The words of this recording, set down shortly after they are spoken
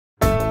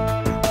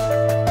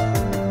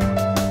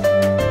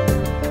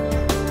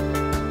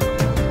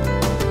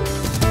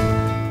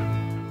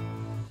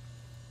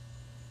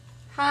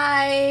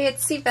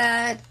it's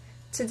Yvette.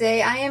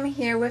 Today I am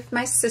here with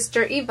my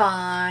sister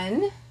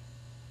Yvonne.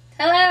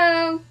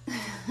 Hello!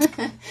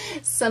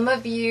 Some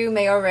of you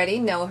may already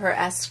know her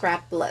as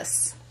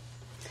ScrapBliss.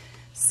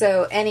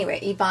 So anyway,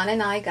 Yvonne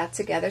and I got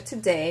together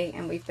today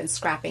and we've been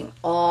scrapping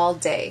all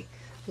day.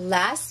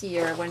 Last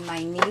year when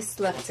my niece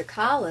left to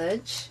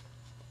college,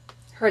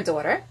 her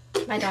daughter.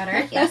 My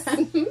daughter, yes.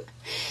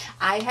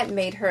 I had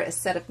made her a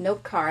set of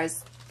note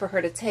cards for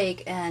her to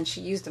take, and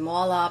she used them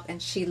all up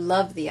and she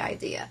loved the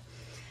idea.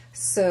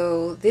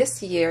 So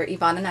this year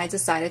Yvonne and I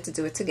decided to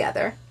do it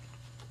together.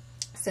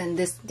 And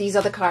these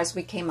are the cards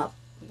we came up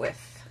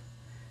with.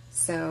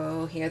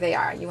 So here they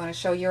are. You want to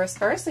show yours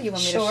first, or you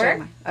want me to show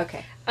mine?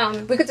 Okay.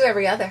 We could do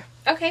every other.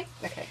 Okay.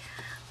 Okay.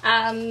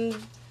 And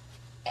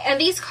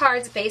these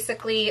cards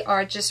basically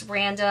are just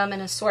random, an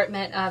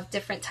assortment of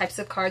different types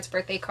of cards,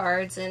 birthday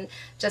cards and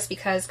just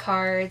because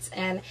cards,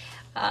 and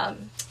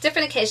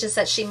different occasions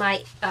that she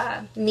might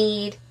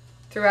need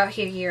throughout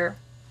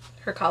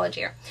her college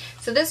year.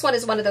 So this one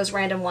is one of those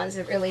random ones.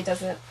 It really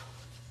doesn't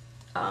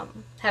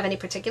have any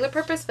particular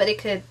purpose, but it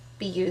could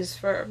be used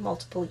for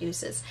multiple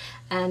uses.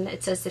 And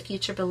it says the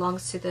future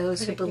belongs to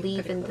those who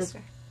believe in the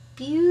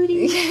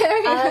beauty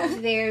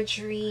of their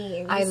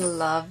dreams. I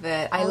love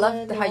it. I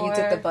love how you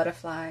did the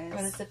butterflies.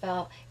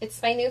 Roosevelt.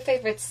 It's my new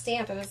favorite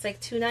stamp. It was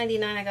like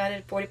 $2.99. I got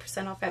it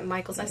 40% off at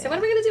Michael's. I said, what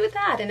am I going to do with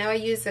that? And now I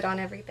use it on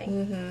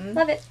everything.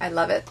 Love it. I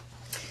love it.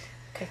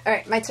 Okay. All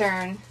right, my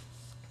turn.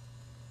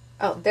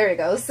 Oh, there it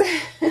goes.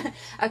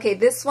 Okay,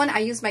 this one, I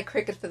use my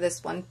Cricut for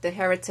this one, the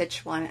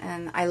Heritage one,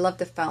 and I love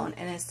the phone.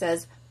 And it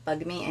says,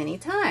 bug me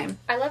anytime.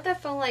 I love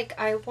that phone. Like,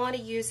 I want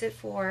to use it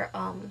for,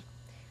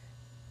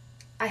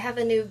 I have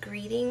a new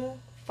greeting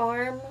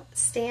farm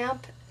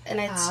stamp, and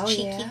it's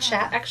Cheeky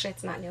Chat. Actually,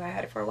 it's not new. I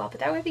had it for a while,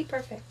 but that would be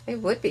perfect. It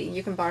would be.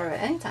 You can borrow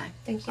it anytime.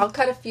 Thank you. I'll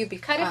cut a few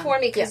before. Cut it for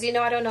me, because you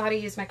know I don't know how to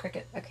use my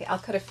Cricut. Okay, I'll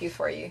cut a few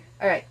for you.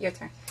 All right, your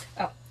turn.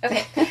 Oh,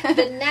 okay.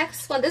 The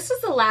next one, this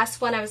was the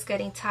last one. I was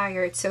getting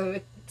tired,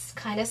 so it's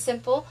kind of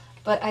simple,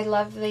 but I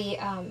love the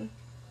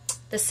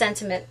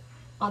sentiment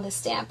on the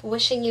stamp.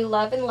 Wishing you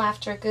love and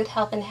laughter, good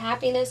health and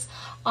happiness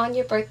on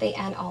your birthday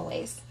and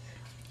always.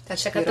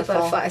 Check out the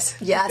butterflies.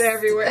 Yes. They're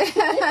everywhere.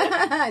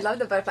 I love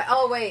the butterfly.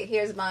 Oh, wait,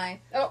 here's mine.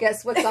 Oh.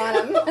 Guess what's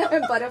on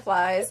them?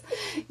 Butterflies.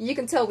 You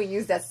can tell we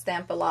use that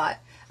stamp a lot.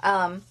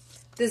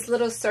 This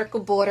little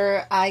circle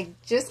border I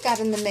just got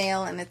in the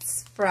mail, and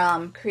it's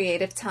from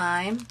Creative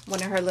Time,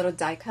 one of her little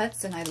die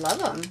cuts, and I love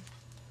them.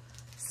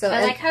 So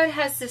I like how it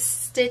has this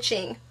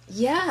stitching.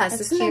 Yes,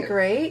 That's isn't cute. that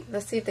great?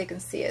 Let's see if they can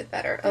see it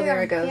better. Oh,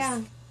 there it goes. Yeah.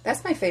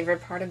 That's my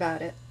favorite part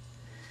about it.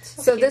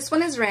 So this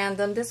one is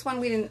random. This one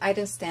I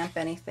didn't stamp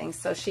anything,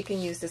 so she can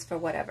use this for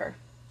whatever.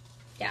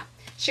 Yeah,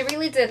 she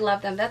really did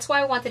love them. That's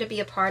why I wanted to be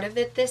a part of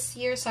it this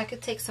year, so I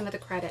could take some of the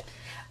credit.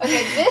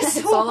 Okay, this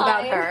it's all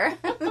about her.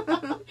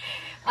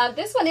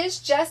 This one is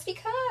Just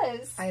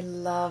Because. I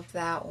love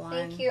that one.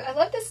 Thank you. I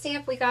love the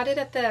stamp. We got it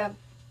at the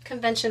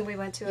convention we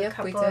went to a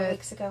couple of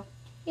weeks ago.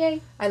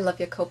 Yay. I love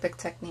your Copic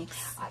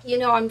techniques. You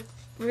know, I'm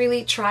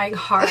really trying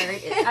hard.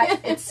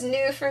 It's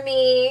new for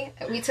me.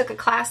 We took a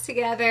class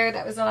together.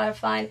 That was a lot of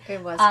fun.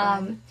 It was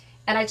fun.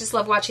 And I just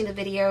love watching the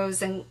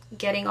videos and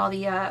getting all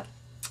the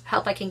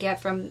help I can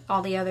get from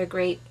all the other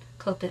great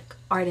Copic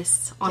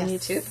artists on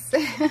YouTube.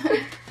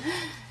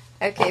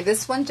 Okay,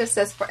 this one just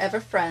says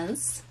Forever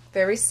Friends.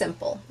 Very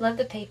simple. Love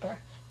the paper.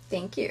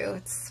 Thank you.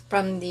 It's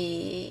from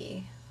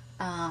the,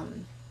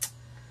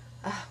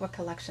 what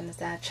collection is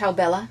that? Ciao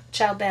Bella.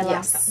 Ciao Bella.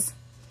 Yes.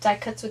 Die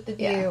cuts with the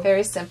view. Yeah,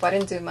 very simple. I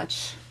didn't do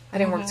much. I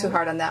didn't work too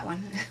hard on that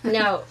one.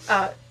 No,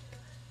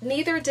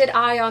 neither did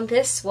I on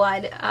this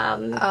one.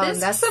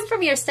 This is some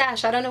from your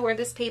stash. I don't know where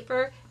this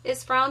paper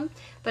is from,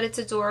 but it's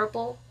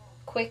adorable,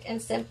 quick and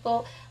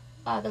simple.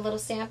 The little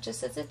stamp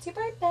just says, it's your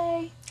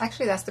birthday.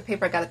 Actually, that's the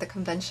paper I got at the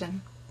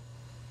convention.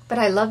 But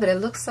I love it. It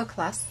looks so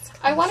classic.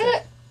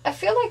 I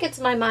feel like it's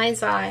my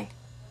mind's eye.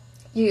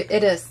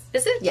 It is.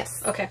 Is it?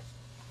 Yes. Okay.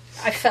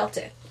 I felt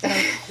it.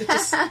 It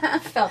just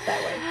felt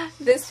that way.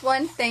 This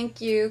one,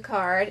 thank you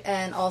card,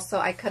 and also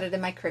I cut it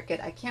in my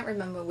Cricut. I can't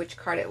remember which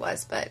card it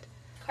was, but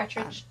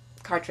cartridge.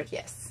 Cartridge,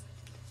 yes.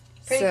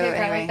 Pretty paper.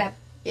 Anyway, I like that.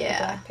 Yeah.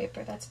 Black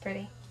paper. That's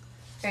pretty.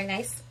 Very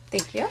nice.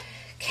 Thank you.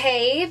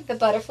 Okay, the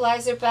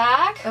butterflies are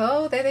back.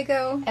 Oh, there they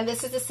go. And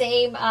this is the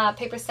same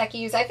paper stack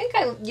you use. I think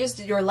I used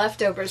your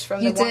leftovers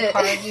from the one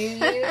card you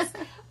used.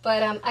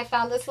 But I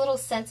found this little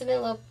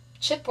sentiment, little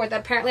chipboard that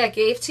apparently I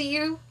gave to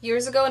you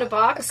years ago in a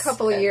box. A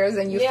couple of years,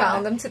 and you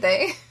found them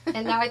today.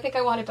 And now I think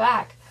I want it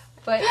back.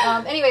 But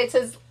anyway, it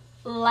says,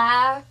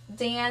 laugh,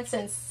 dance,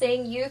 and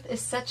sing. Youth is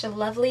such a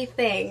lovely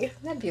thing.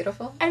 Isn't that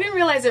beautiful? I didn't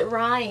realize it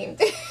rhymed.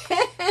 Cute.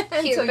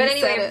 But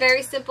anyway,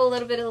 very simple,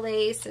 little bit of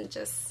lace, and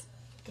just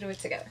threw it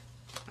together.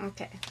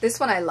 Okay. This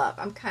one I love.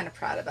 I'm kind of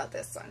proud about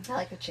this one. I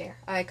like the chair.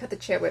 I cut the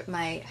chair with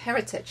my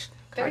Heritage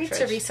cartridge.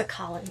 Very Teresa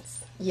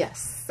Collins.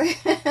 Yes.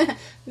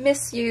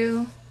 Miss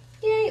you.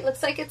 Yay, it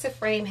looks like it's a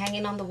frame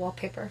hanging on the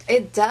wallpaper.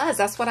 It does.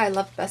 That's what I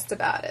love best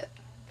about it.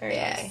 Very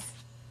nice.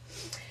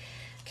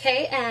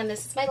 Okay, and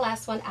this is my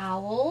last one,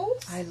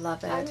 owls. I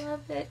love it. I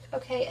love it.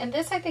 Okay, and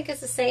this I think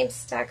is the same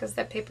stack as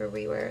that paper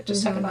we were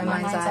just talking about,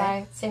 my Mind's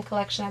Eye. Same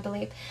collection, I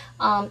believe.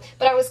 But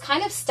I was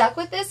kind of stuck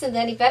with this, and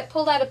then Yvette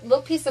pulled out a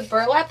little piece of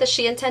burlap that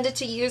she intended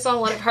to use on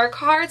one of her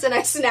cards, and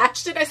I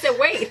snatched it. I said,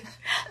 wait,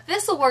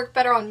 this will work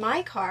better on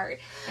my card.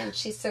 And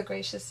she's so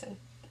gracious, and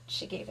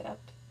she gave it up.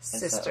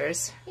 Sisters.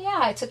 So, yeah,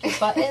 I took your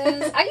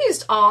buttons. I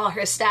used all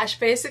her stash,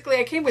 basically.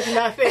 I came with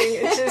nothing.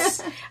 It's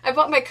just, I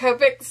bought my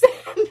Copics,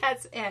 and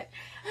that's it.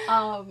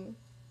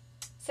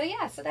 So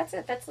yeah, so that's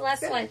it. That's the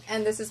last one.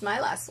 And this is my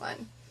last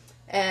one.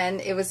 And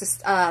it was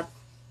the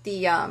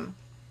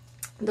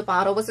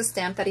bottle was a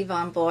stamp that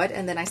Yvonne bought,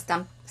 and then I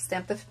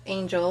stamped the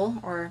angel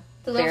or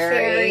the little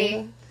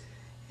fairy.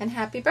 And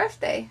happy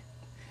birthday.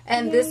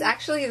 And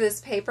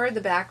this paper, the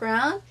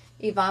background,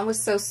 Yvonne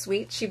was so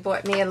sweet. She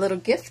bought me a little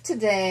gift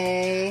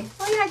today.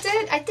 Oh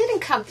yeah, I didn't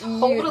come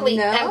totally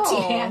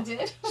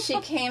empty-handed. She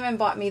came and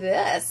bought me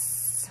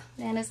this.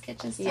 Nana's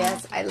Kitchen Stack.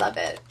 Yes, I love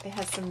it. It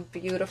has some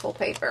beautiful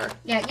paper.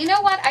 Yeah, you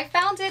know what? I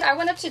found it. I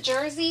went up to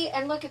Jersey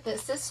and look at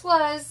this. This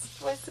was,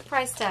 what's the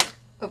price tag?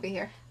 Over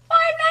here.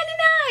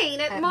 $5.99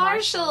 at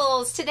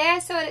Marshall's. Today I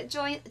saw it at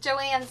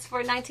Joann's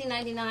for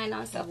 $19.99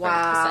 on sale, 30%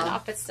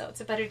 off. But still,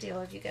 it's a better deal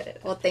if you get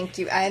it. Well, thank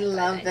you. I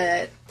love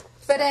it.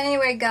 But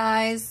anyway,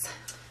 guys.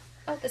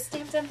 Oh, the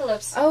stamped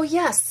envelopes. Oh,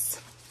 yes.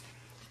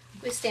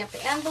 We stamped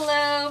the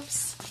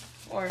envelopes,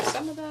 or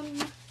some of them.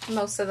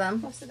 Most of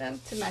them. Most of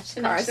them. To match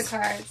the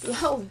cards.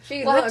 Oh,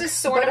 gee, we'll look. have to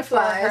sort it for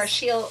her.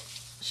 She'll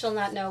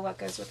not know what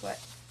goes with what.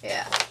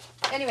 Yeah.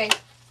 Anyway,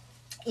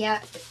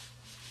 yeah,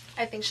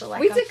 I think she'll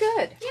like them. We did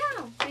good.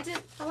 Yeah, we did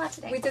a lot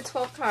today. We did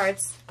 12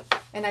 cards,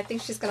 and I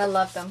think she's going to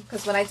love them,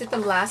 because when I did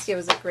them last year,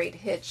 it was a great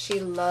hit. She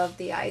loved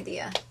the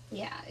idea.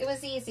 Yeah, it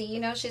was easy. You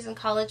know, she's in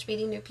college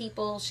meeting new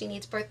people. She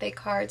needs birthday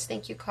cards,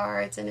 thank you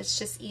cards, and it's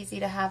just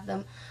easy to have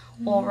them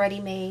already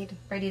made,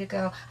 ready to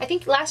go. I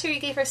think last year you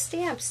gave her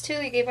stamps, too.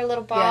 You gave her a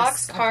little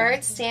box,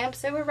 cards,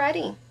 stamps. They were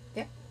ready.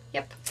 Yep.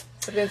 Yep.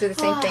 So we're going to do the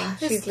same thing.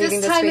 She's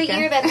leaving this time weekend. Of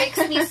year that makes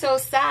me so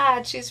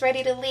sad. She's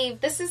ready to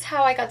leave. This is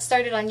how I got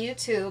started on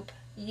YouTube.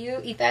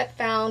 Yvette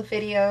found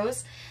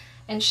videos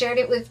and shared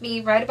it with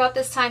me right about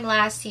this time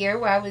last year,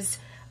 where I was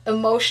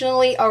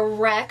emotionally a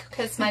wreck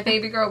because my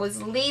baby girl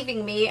was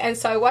leaving me, and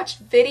so I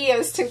watched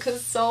videos to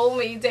console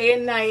me day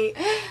and night,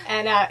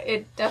 and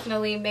it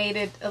definitely made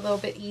it a little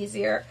bit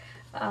easier.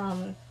 But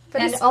and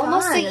it's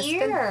almost fun. a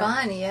year. It's been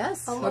fun,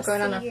 yes. Almost we're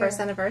going on our first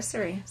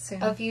anniversary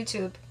soon. Of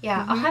YouTube.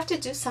 Yeah, I'll have to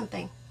do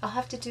something. I'll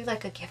have to do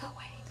like a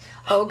giveaway.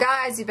 Oh,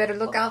 guys, you better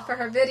look out for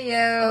her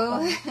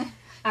video.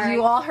 All right.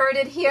 You all heard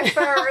it here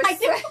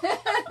first.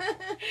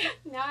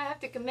 Now I have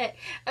to commit.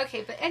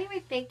 Okay, but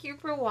anyway, thank you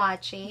for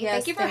watching. Yes,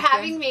 thank you for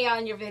having me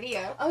on your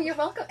video. Oh, you're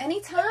welcome.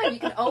 Anytime. You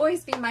can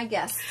always be my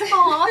guest.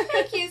 Aw,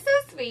 thank you.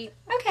 So sweet.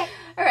 Okay.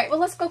 All right, well,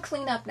 let's go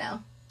clean up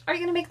now. Are you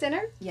going to make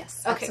dinner?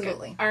 Yes, okay,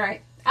 absolutely. Good. All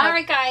right. All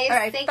right, guys. All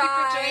right, thank you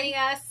for joining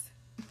us.